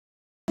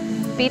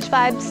beach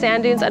vibes,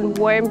 sand dunes, and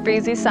warm,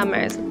 breezy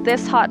summers,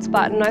 this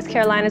hotspot in North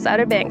Carolina's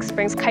Outer Banks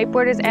brings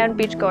kiteboarders and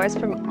beachgoers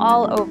from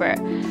all over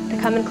to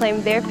come and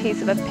claim their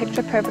piece of a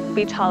picture-perfect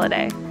beach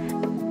holiday.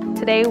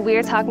 Today,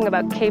 we're talking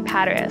about Cape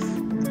Hatteras.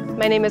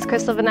 My name is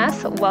Crystal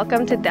Vanessa.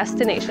 Welcome to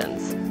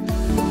Destinations.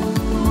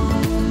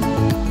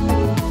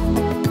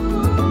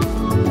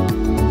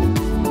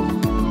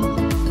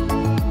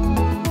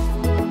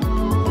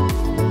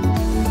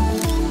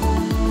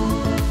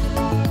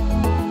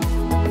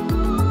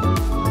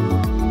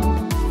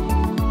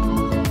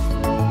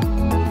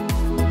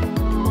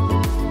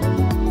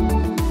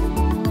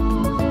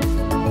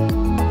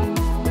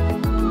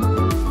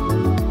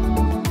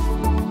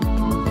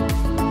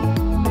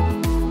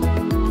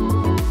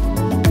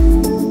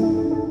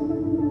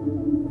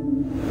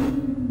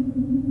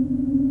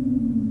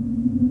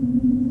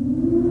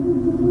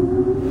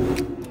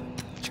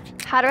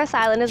 Hatteras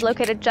Island is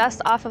located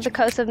just off of the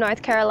coast of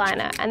North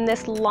Carolina, and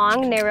this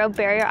long, narrow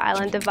barrier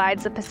island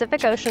divides the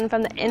Pacific Ocean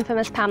from the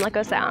infamous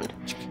Pamlico Sound.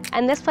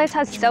 And this place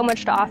has so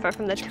much to offer,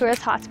 from the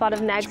tourist hotspot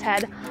of Nags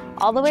Head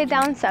all the way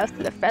down south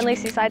to the friendly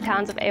seaside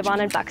towns of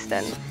Avon and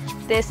Buxton.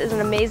 This is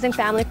an amazing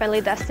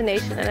family-friendly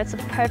destination, and it's a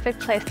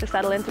perfect place to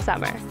settle into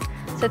summer.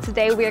 So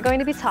today we are going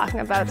to be talking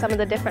about some of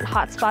the different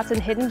hotspots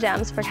and hidden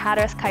gems for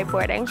Hatteras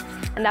kiteboarding,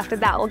 and after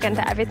that we'll get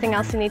into everything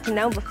else you need to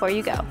know before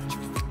you go.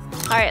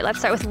 Alright, let's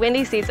start with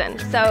windy season.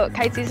 So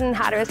kite season in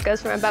Hatteras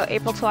goes from about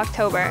April to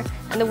October,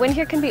 and the wind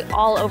here can be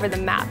all over the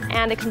map,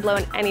 and it can blow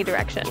in any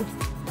direction.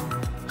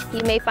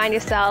 You may find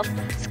yourself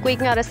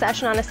squeaking out a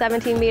session on a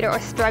 17-meter or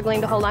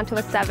struggling to hold on to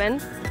a 7.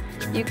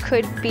 You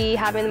could be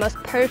having the most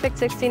perfect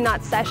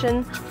 16-knot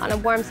session on a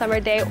warm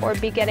summer day, or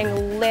be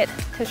getting lit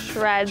to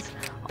shreds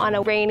on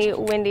a rainy,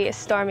 windy,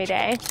 stormy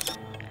day.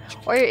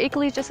 Or you're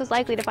equally just as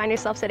likely to find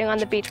yourself sitting on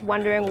the beach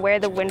wondering where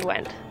the wind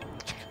went.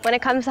 When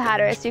it comes to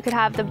Hatteras, you could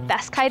have the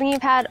best kiting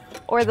you've had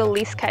or the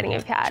least kiting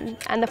you've had.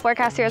 And the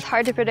forecast here is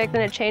hard to predict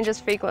and it changes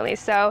frequently,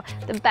 so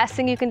the best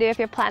thing you can do if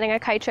you're planning a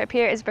kite trip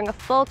here is bring a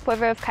full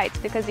quiver of kites,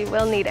 because you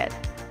will need it.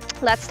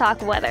 Let's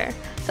talk weather.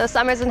 So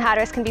summers in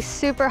Hatteras can be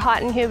super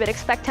hot and humid.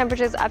 Expect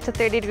temperatures up to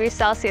 30 degrees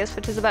Celsius,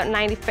 which is about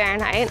 90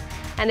 Fahrenheit.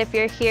 And if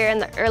you're here in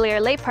the early or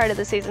late part of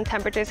the season,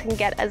 temperatures can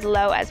get as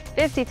low as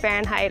 50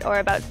 Fahrenheit or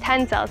about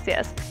 10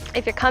 Celsius.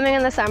 If you're coming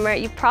in the summer,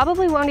 you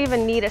probably won't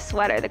even need a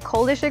sweater. The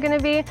coldest you're going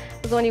to be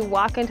is when you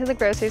walk into the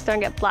grocery store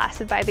and get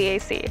blasted by the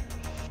AC.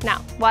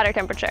 Now, water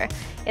temperature.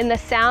 In the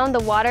Sound, the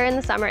water in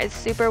the summer is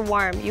super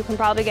warm. You can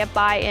probably get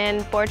by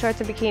in board shorts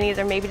or bikinis,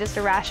 or maybe just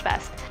a rash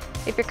vest.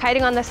 If you're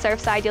kiting on the surf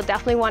side, you'll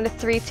definitely want a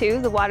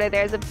 3-2. The water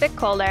there is a bit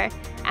colder.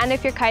 And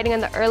if you're kiting in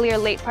the early or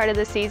late part of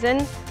the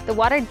season, the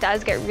water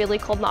does get really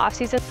cold in the off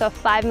season, so a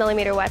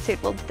 5mm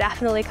wetsuit will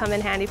definitely come in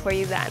handy for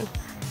you then.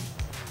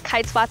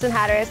 Kite spots in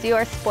Hatteras, you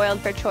are spoiled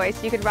for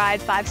choice. You could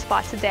ride 5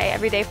 spots a day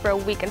every day for a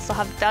week and still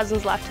have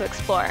dozens left to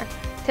explore.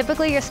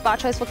 Typically, your spot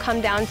choice will come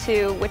down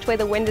to which way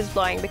the wind is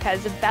blowing,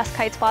 because the best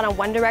kite spot on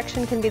one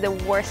direction can be the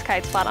worst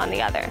kite spot on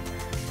the other.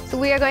 So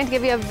we are going to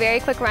give you a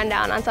very quick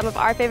rundown on some of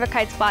our favorite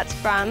kite spots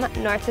from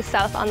north to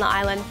south on the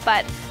island,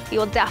 but you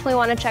will definitely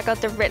want to check out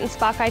the written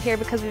spot guide here,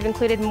 because we've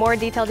included more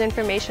detailed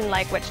information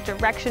like which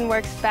direction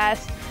works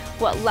best,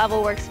 what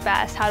level works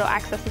best, how to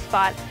access the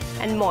spot,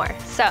 and more.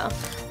 So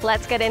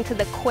let's get into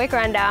the quick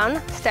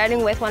rundown,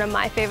 starting with one of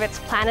my favorites,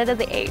 Planet of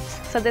the Apes.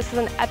 So this is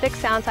an epic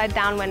soundside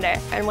downwinder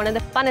and one of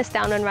the funnest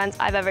downwind runs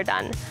I've ever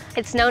done.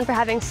 It's known for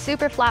having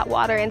super flat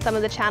water in some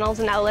of the channels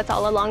and outlets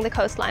all along the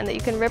coastline that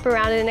you can rip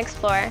around and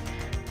explore.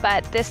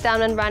 But this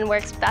downwind run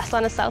works best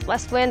on a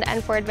southwest wind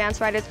and for advanced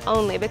riders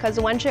only, because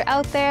once you're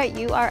out there,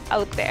 you are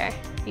out there.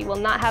 You will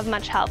not have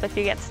much help if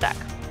you get stuck.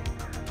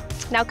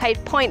 Now,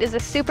 Kite Point is a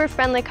super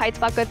friendly kite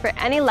spot, good for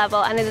any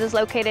level, and it is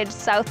located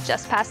south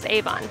just past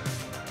Avon.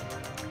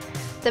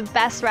 The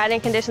best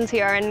riding conditions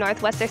here are in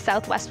northwest or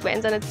southwest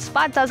winds, and the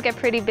spot does get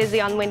pretty busy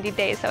on windy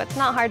days, so it's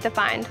not hard to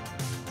find.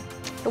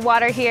 The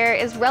water here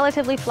is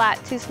relatively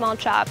flat, too small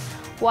chop.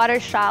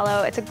 Water's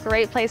shallow. It's a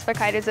great place for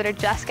kiters that are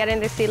just getting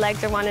their sea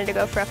legs or wanting to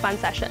go for a fun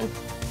session.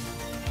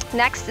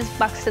 Next is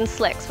Buxton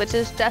Slicks, which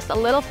is just a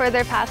little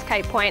further past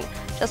Kite Point,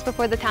 just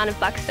before the town of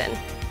Buxton.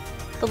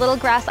 The little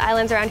grass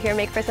islands around here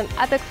make for some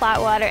epic flat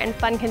water and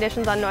fun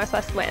conditions on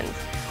northwest winds.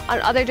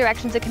 On other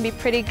directions it can be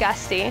pretty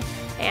gusty,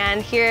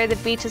 and here the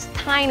beach is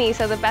tiny,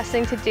 so the best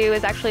thing to do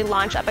is actually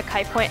launch up at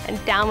Kite Point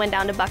and downwind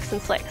down to Buxton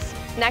Slicks.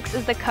 Next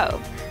is the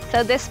Cove.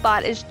 So this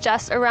spot is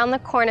just around the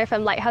corner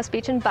from Lighthouse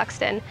Beach in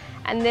Buxton,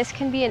 and this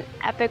can be an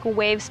epic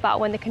wave spot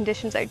when the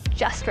conditions are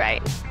just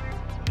right.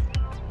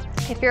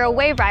 If you're a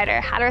wave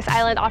rider, Hatteras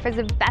Island offers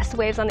the best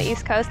waves on the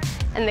East Coast,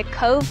 and the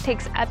Cove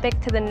takes epic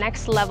to the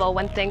next level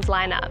when things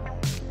line up.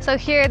 So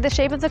here, the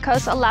shape of the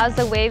coast allows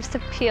the waves to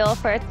peel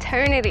for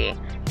eternity.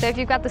 So if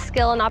you've got the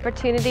skill and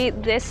opportunity,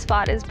 this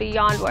spot is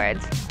beyond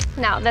words.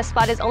 Now, this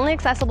spot is only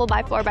accessible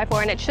by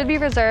 4x4, and it should be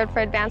reserved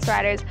for advanced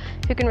riders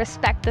who can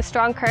respect the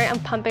strong current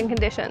and pumping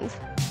conditions.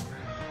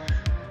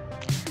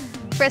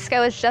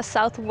 Frisco is just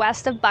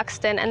southwest of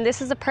Buxton, and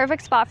this is a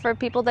perfect spot for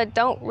people that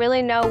don't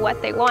really know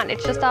what they want.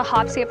 It's just a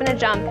hop, skip, and a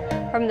jump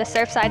from the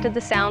surf side to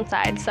the sound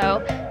side. So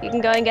you can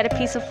go and get a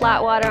piece of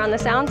flat water on the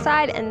sound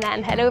side and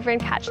then head over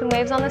and catch some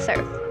waves on the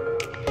surf.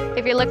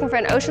 If you're looking for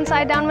an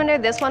oceanside downwinder,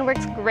 this one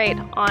works great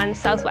on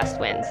southwest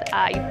winds.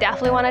 You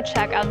definitely want to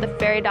check out the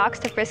ferry docks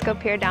to Frisco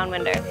Pier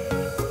downwinder.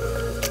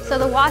 So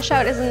the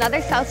washout is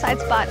another south side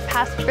spot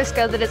past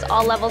Frisco that is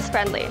all levels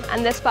friendly,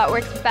 and this spot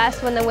works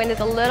best when the wind is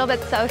a little bit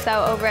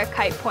so-so over at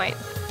Kite Point.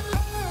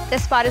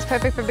 This spot is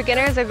perfect for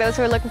beginners or those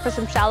who are looking for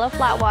some shallow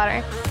flat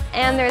water,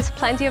 and there's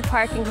plenty of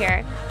parking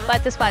here,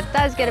 but the spot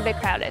does get a bit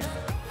crowded.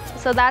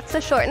 So that's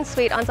the short and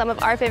sweet on some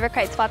of our favorite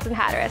kite spots in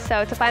Hatteras.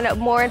 So to find out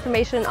more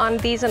information on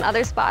these and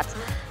other spots,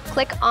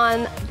 click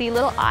on the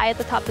little eye at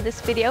the top of this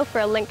video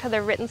for a link to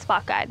the written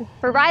spot guide.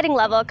 For riding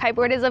level,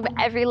 kiteboarders of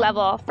every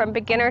level, from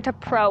beginner to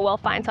pro, will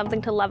find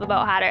something to love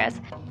about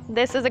Hatteras.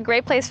 This is a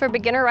great place for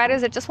beginner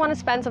riders that just want to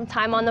spend some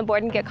time on the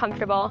board and get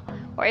comfortable,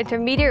 or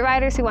intermediate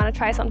riders who want to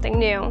try something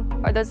new,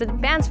 or those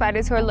advanced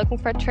riders who are looking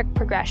for trick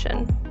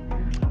progression.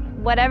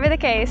 Whatever the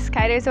case,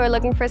 kiters who are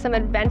looking for some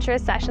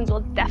adventurous sessions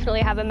will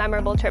definitely have a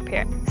memorable trip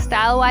here.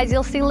 Style-wise,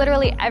 you'll see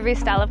literally every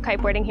style of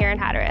kiteboarding here in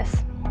Hatteras.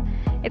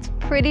 It's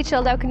pretty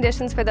chilled out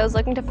conditions for those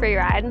looking to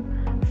freeride.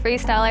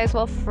 Freestylers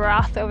will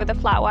froth over the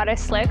flat water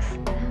slicks.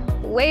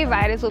 Wave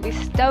riders will be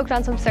stoked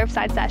on some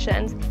surfside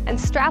sessions, and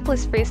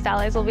strapless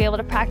freestylers will be able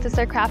to practice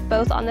their craft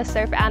both on the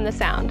surf and the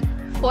sound.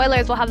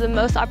 Foilers will have the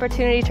most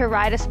opportunity to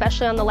ride,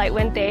 especially on the light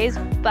wind days,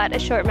 but a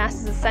short mast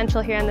is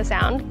essential here in the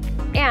sound.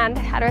 And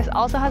Hatteras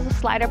also has a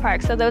slider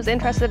park, so those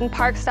interested in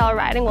park-style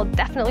riding will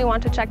definitely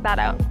want to check that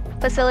out.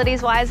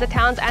 Facilities-wise, the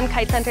towns and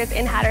kite centers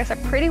in Hatteras are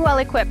pretty well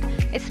equipped,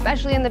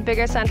 especially in the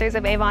bigger centers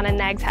of Avon and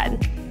Nags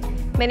Head.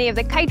 Many of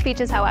the kite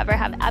beaches, however,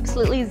 have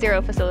absolutely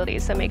zero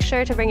facilities, so make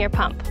sure to bring your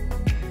pump.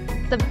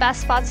 The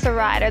best spots to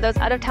ride are those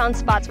out-of-town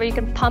spots where you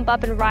can pump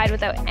up and ride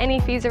without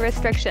any fees or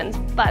restrictions,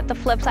 but the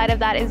flip side of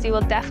that is you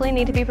will definitely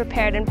need to be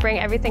prepared and bring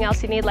everything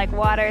else you need, like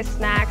water,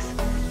 snacks,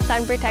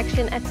 sun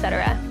protection,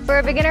 etc. For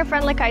a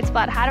beginner-friendly kite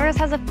spot, Hatteras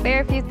has a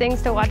fair few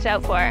things to watch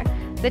out for.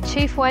 The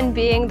chief one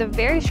being the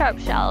very sharp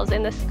shells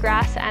in the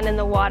grass and in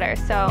the water,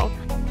 so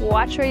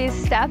watch where you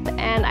step,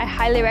 and I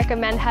highly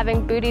recommend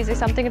having booties or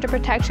something to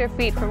protect your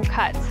feet from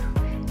cuts.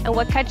 And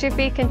what cuts your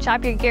feet can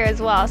chop your gear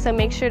as well, so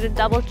make sure to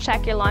double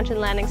check your launch and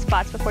landing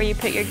spots before you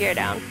put your gear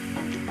down.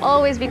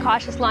 Always be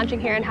cautious launching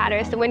here in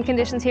Hatteras. The wind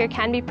conditions here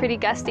can be pretty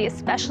gusty,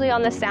 especially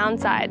on the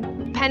sound side.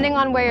 Depending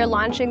on where you're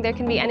launching, there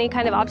can be any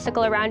kind of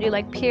obstacle around you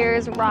like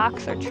piers,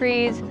 rocks, or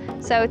trees,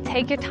 so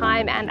take your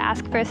time and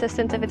ask for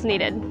assistance if it's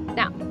needed.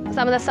 Now,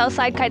 some of the south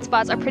side kite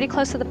spots are pretty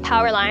close to the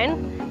power line,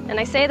 and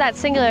I say that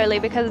singularly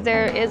because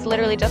there is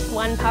literally just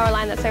one power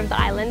line that serves the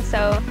island,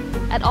 so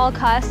at all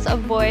costs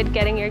avoid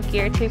getting your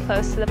gear too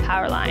close to the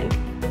power line.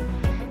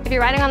 If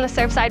you're riding on the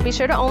surf side, be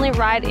sure to only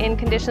ride in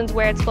conditions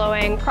where it's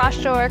flowing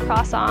cross-shore,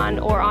 cross-on,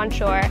 or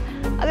onshore.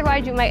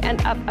 Otherwise, you might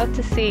end up out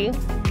to sea.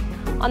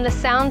 On the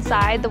sound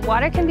side, the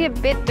water can be a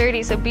bit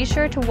dirty, so be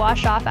sure to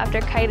wash off after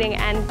kiting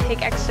and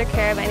take extra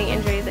care of any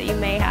injuries that you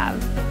may have.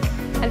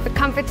 And for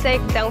comfort's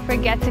sake, don't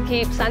forget to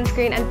keep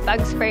sunscreen and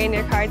bug spray in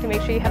your car to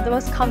make sure you have the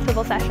most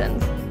comfortable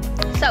sessions.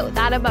 So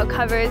that about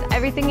covers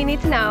everything you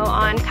need to know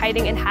on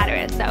kiting in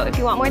Hatteras. So if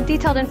you want more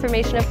detailed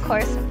information, of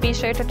course, be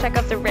sure to check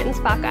out the written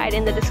spot guide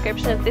in the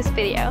description of this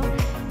video.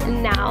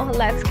 And now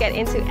let's get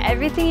into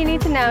everything you need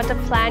to know to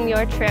plan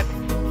your trip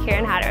here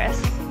in Hatteras.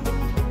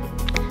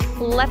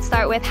 Let's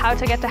start with how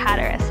to get to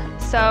Hatteras.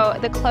 So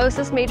the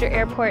closest major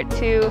airport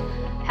to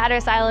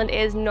Hatteras Island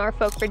is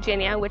Norfolk,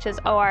 Virginia, which is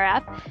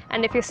ORF.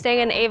 And if you're staying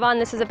in Avon,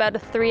 this is about a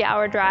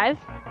 3-hour drive.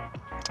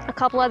 A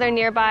couple other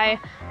nearby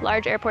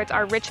large airports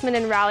are Richmond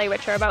and Raleigh,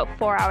 which are about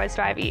 4 hours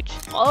drive each.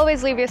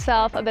 Always leave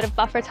yourself a bit of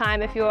buffer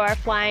time if you are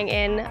flying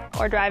in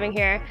or driving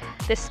here.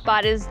 This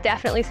spot is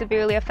definitely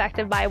severely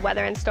affected by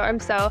weather and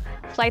storms, so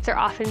flights are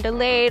often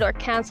delayed or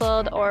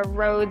canceled, or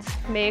roads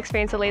may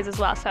experience delays as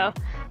well. So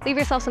leave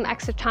yourself some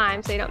extra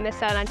time so you don't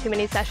miss out on too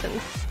many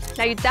sessions.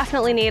 Now, you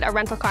definitely need a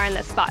rental car in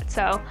this spot,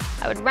 so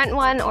I would rent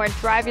one or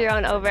drive your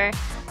own over,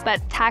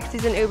 but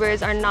taxis and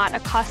Ubers are not a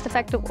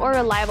cost-effective or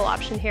reliable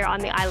option here on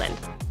the island.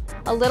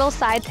 A little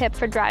side tip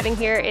for driving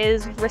here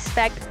is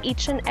respect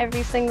each and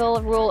every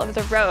single rule of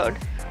the road.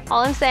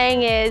 All I'm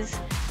saying is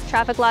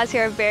traffic laws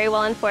here are very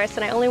well enforced,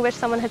 and I only wish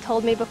someone had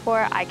told me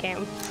before I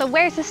came. So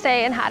where to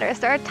stay in Hatteras?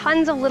 There are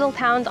tons of little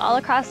towns all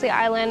across the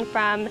island,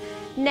 from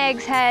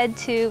Nags Head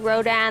to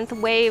Rodanth,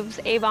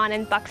 Waves, Avon,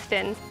 and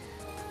Buxton.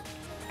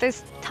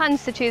 There's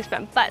tons to choose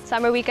from, but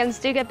summer weekends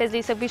do get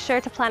busy, so be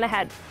sure to plan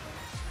ahead.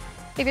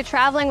 If you're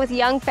traveling with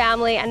young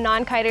family and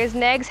non-kiters,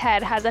 Nags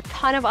Head has a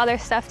ton of other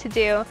stuff to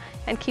do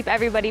and keep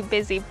everybody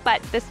busy,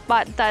 but this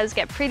spot does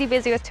get pretty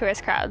busy with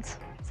tourist crowds.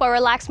 For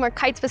relaxed, more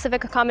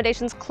kite-specific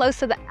accommodations close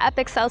to the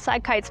epic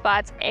Southside kite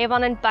spots,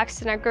 Avon and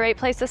Buxton are great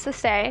places to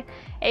stay.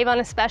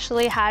 Avon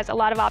especially has a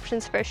lot of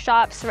options for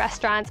shops,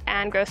 restaurants,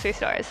 and grocery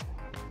stores.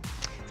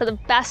 So the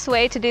best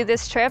way to do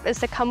this trip is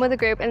to come with a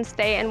group and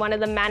stay in one of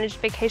the managed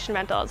vacation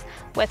rentals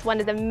with one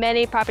of the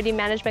many property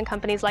management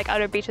companies like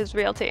Outer Beaches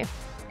Realty.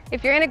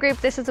 If you're in a group,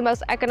 this is the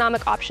most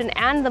economic option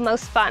and the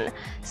most fun.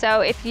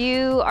 So if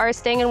you are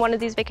staying in one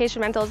of these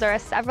vacation rentals, there are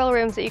several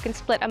rooms that you can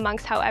split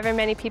amongst however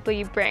many people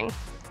you bring.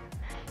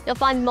 You'll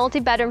find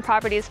multi-bedroom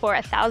properties for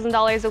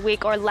 $1,000 a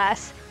week or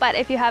less, but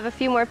if you have a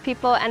few more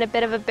people and a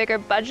bit of a bigger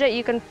budget,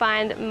 you can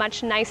find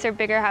much nicer,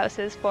 bigger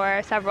houses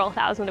for several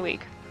thousand a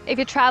week. If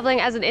you're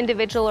traveling as an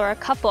individual or a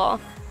couple,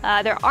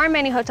 there are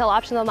many hotel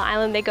options on the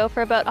island. They go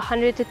for about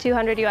 100 to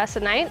 200 US a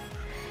night.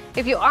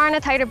 If you are on a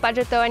tighter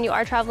budget though and you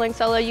are traveling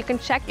solo, you can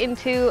check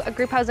into a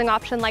group housing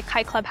option like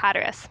Kite Club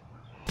Hatteras.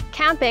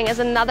 Camping is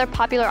another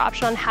popular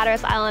option on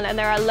Hatteras Island, and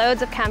there are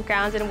loads of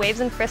campgrounds in Waves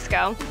and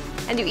Frisco,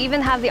 and you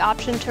even have the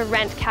option to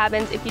rent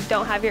cabins if you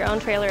don't have your own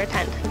trailer or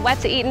tent. Wet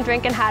to eat and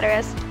drink in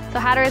Hatteras, so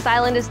Hatteras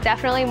Island is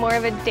definitely more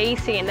of a day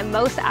scene. The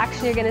most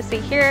action you're going to see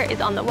here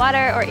is on the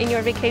water or in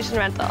your vacation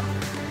rental.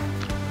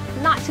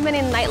 Not too many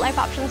nightlife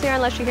options here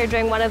unless you're here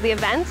during one of the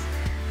events.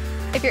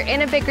 If you're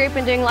in a big group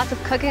and doing lots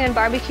of cooking and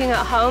barbecuing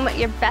at home,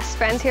 your best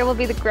friends here will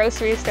be the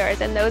grocery stores,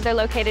 and those are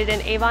located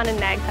in Avon and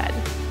Nag's Head.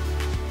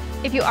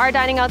 If you are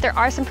dining out, there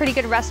are some pretty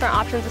good restaurant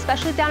options,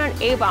 especially down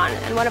in Avon,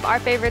 and one of our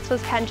favorites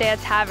was Pangea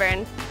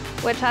Tavern,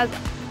 which has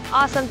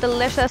awesome,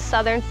 delicious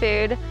southern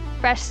food,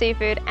 fresh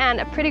seafood,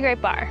 and a pretty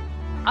great bar.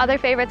 Other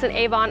favorites in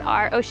Avon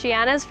are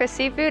Oceana's for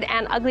seafood,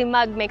 and Ugly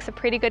Mug makes a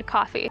pretty good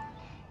coffee.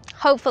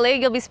 Hopefully,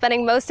 you'll be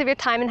spending most of your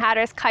time in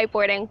Hatteras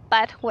kiteboarding,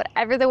 but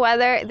whatever the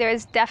weather, there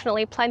is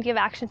definitely plenty of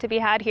action to be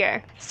had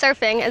here.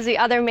 Surfing is the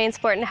other main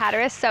sport in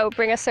Hatteras, so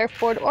bring a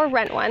surfboard or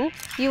rent one.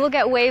 You will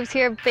get waves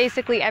here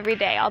basically every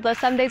day, although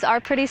some days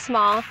are pretty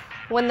small.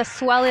 When the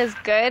swell is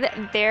good,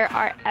 there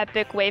are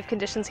epic wave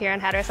conditions here on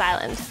Hatteras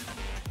Island.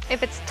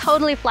 If it's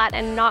totally flat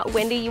and not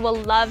windy, you will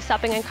love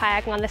supping and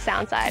kayaking on the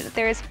Sound side.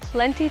 There is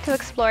plenty to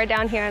explore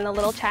down here in the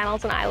little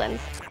channels and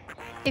islands.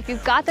 If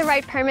you've got the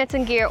right permits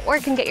and gear or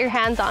can get your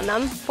hands on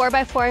them,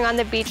 4x4ing on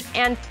the beach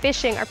and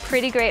fishing are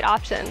pretty great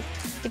options.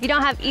 If you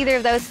don't have either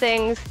of those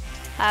things,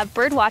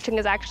 bird watching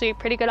is actually a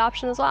pretty good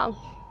option as well.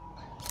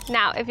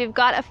 Now, if you've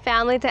got a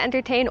family to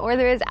entertain or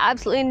there is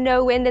absolutely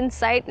no wind in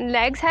sight,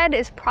 Nag's Head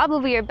is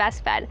probably your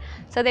best bet.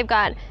 So they've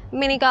got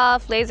mini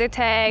golf, laser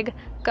tag,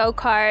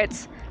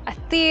 go-karts, a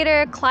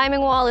theater,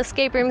 climbing wall,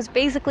 escape rooms,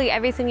 basically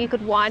everything you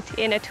could want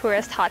in a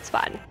tourist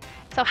hotspot.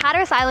 So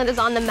Hatteras Island is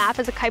on the map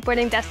as a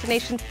kiteboarding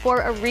destination for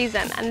a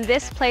reason, and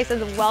this place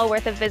is well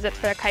worth a visit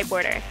for a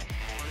kiteboarder.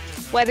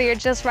 Whether you're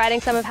just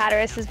riding some of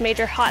Hatteras'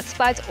 major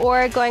hotspots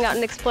or going out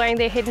and exploring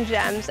the hidden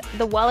gems,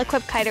 the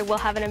well-equipped kiter will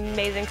have an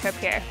amazing trip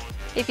here.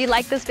 If you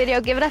like this video,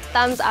 give it a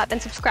thumbs up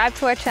and subscribe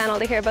to our channel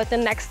to hear about the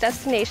next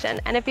destination.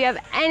 And if you have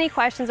any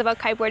questions about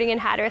kiteboarding in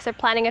Hatteras or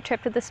planning a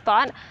trip to the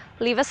spot,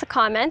 leave us a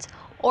comment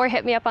or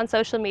hit me up on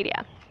social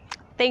media.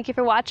 Thank you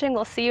for watching.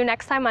 We'll see you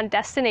next time on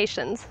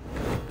Destinations.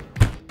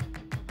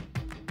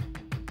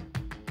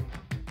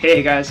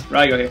 Hey guys,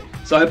 Rago here.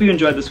 So I hope you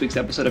enjoyed this week's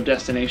episode of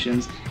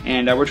Destinations,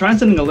 and we're trying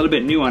something a little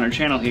bit new on our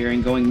channel here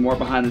and going more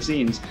behind the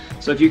scenes.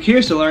 So if you're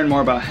curious to learn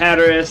more about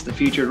Hatteras, the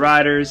featured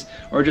riders,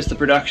 or just the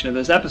production of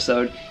this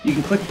episode, you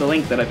can click the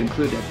link that I've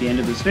included at the end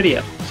of this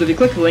video. So if you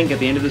click the link at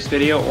the end of this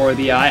video or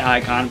the eye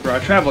icon for our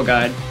travel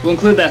guide, we'll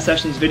include that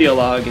session's video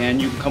log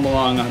and you can come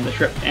along on the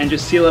trip and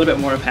just see a little bit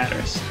more of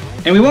Hatteras.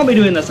 And we won't be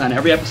doing this on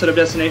every episode of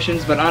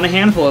Destinations, but on a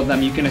handful of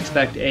them you can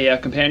expect a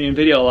companion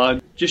video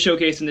log just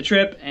showcasing the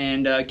trip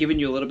and giving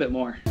you a little bit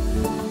more.